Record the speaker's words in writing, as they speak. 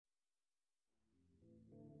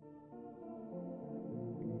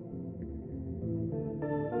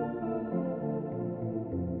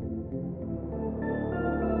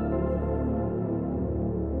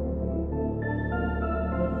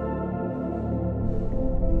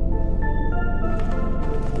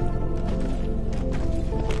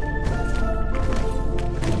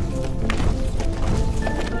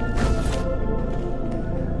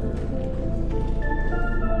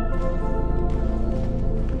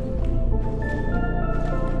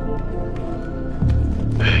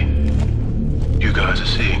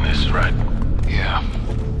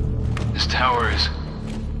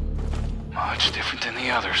different than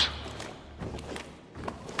the others.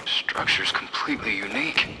 Structure's completely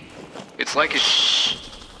unique. It's like it... Shh.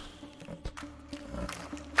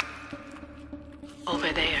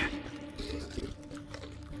 Over there.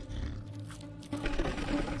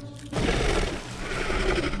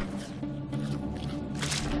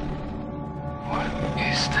 What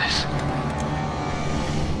is this?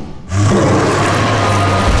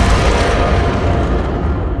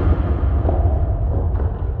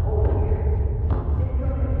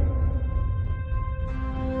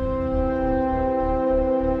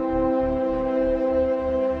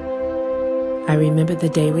 I remember the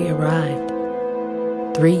day we arrived.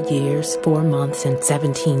 3 years, 4 months, and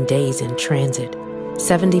 17 days in transit.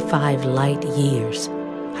 75 light years.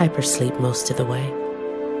 Hypersleep most of the way.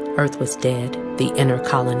 Earth was dead, the inner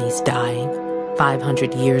colonies dying.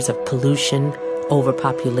 500 years of pollution,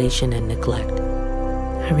 overpopulation, and neglect.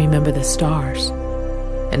 I remember the stars,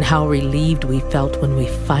 and how relieved we felt when we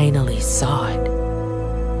finally saw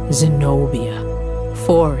it. Zenobia,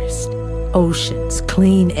 forest, oceans,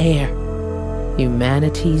 clean air.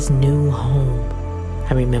 Humanity's new home.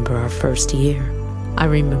 I remember our first year. I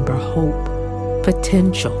remember hope,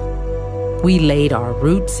 potential. We laid our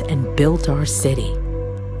roots and built our city.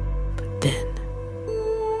 But then,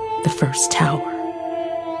 the first tower,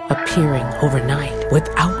 appearing overnight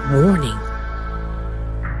without warning,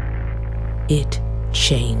 it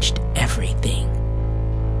changed everything.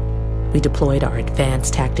 We deployed our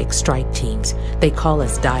advanced tactics strike teams. They call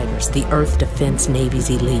us divers, the Earth Defense Navy's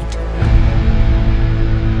elite.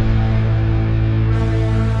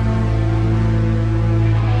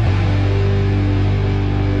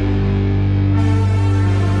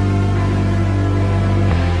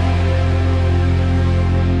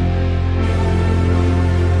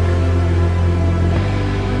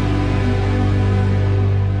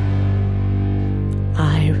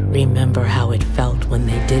 Remember how it felt when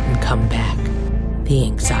they didn't come back. The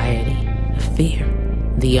anxiety, the fear,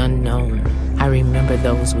 the unknown. I remember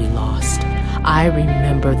those we lost. I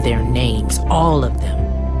remember their names, all of them.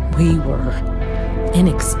 We were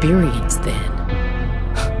inexperienced then.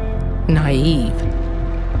 Naive.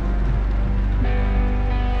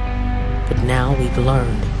 But now we've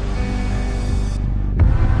learned.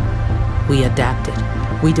 We adapted.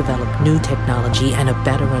 We developed new technology and a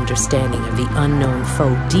better understanding of the unknown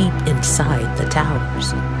foe deep inside the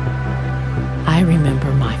towers. I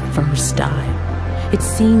remember my first dive. It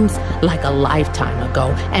seems like a lifetime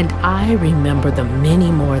ago, and I remember the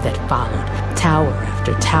many more that followed, tower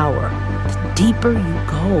after tower. The deeper you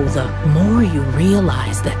go, the more you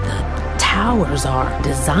realize that the towers are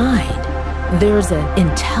designed. There's an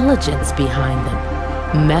intelligence behind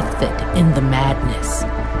them, method in the madness.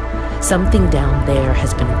 Something down there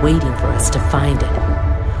has been waiting for us to find it.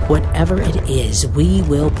 Whatever it is, we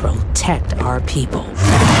will protect our people.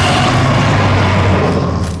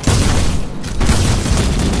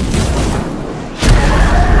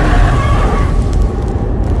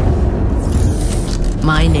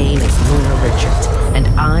 My name is Luna Richards, and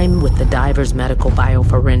I'm with the Divers Medical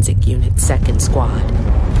Bioforensic Unit 2nd Squad.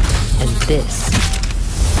 And this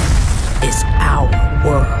is our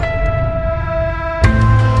world.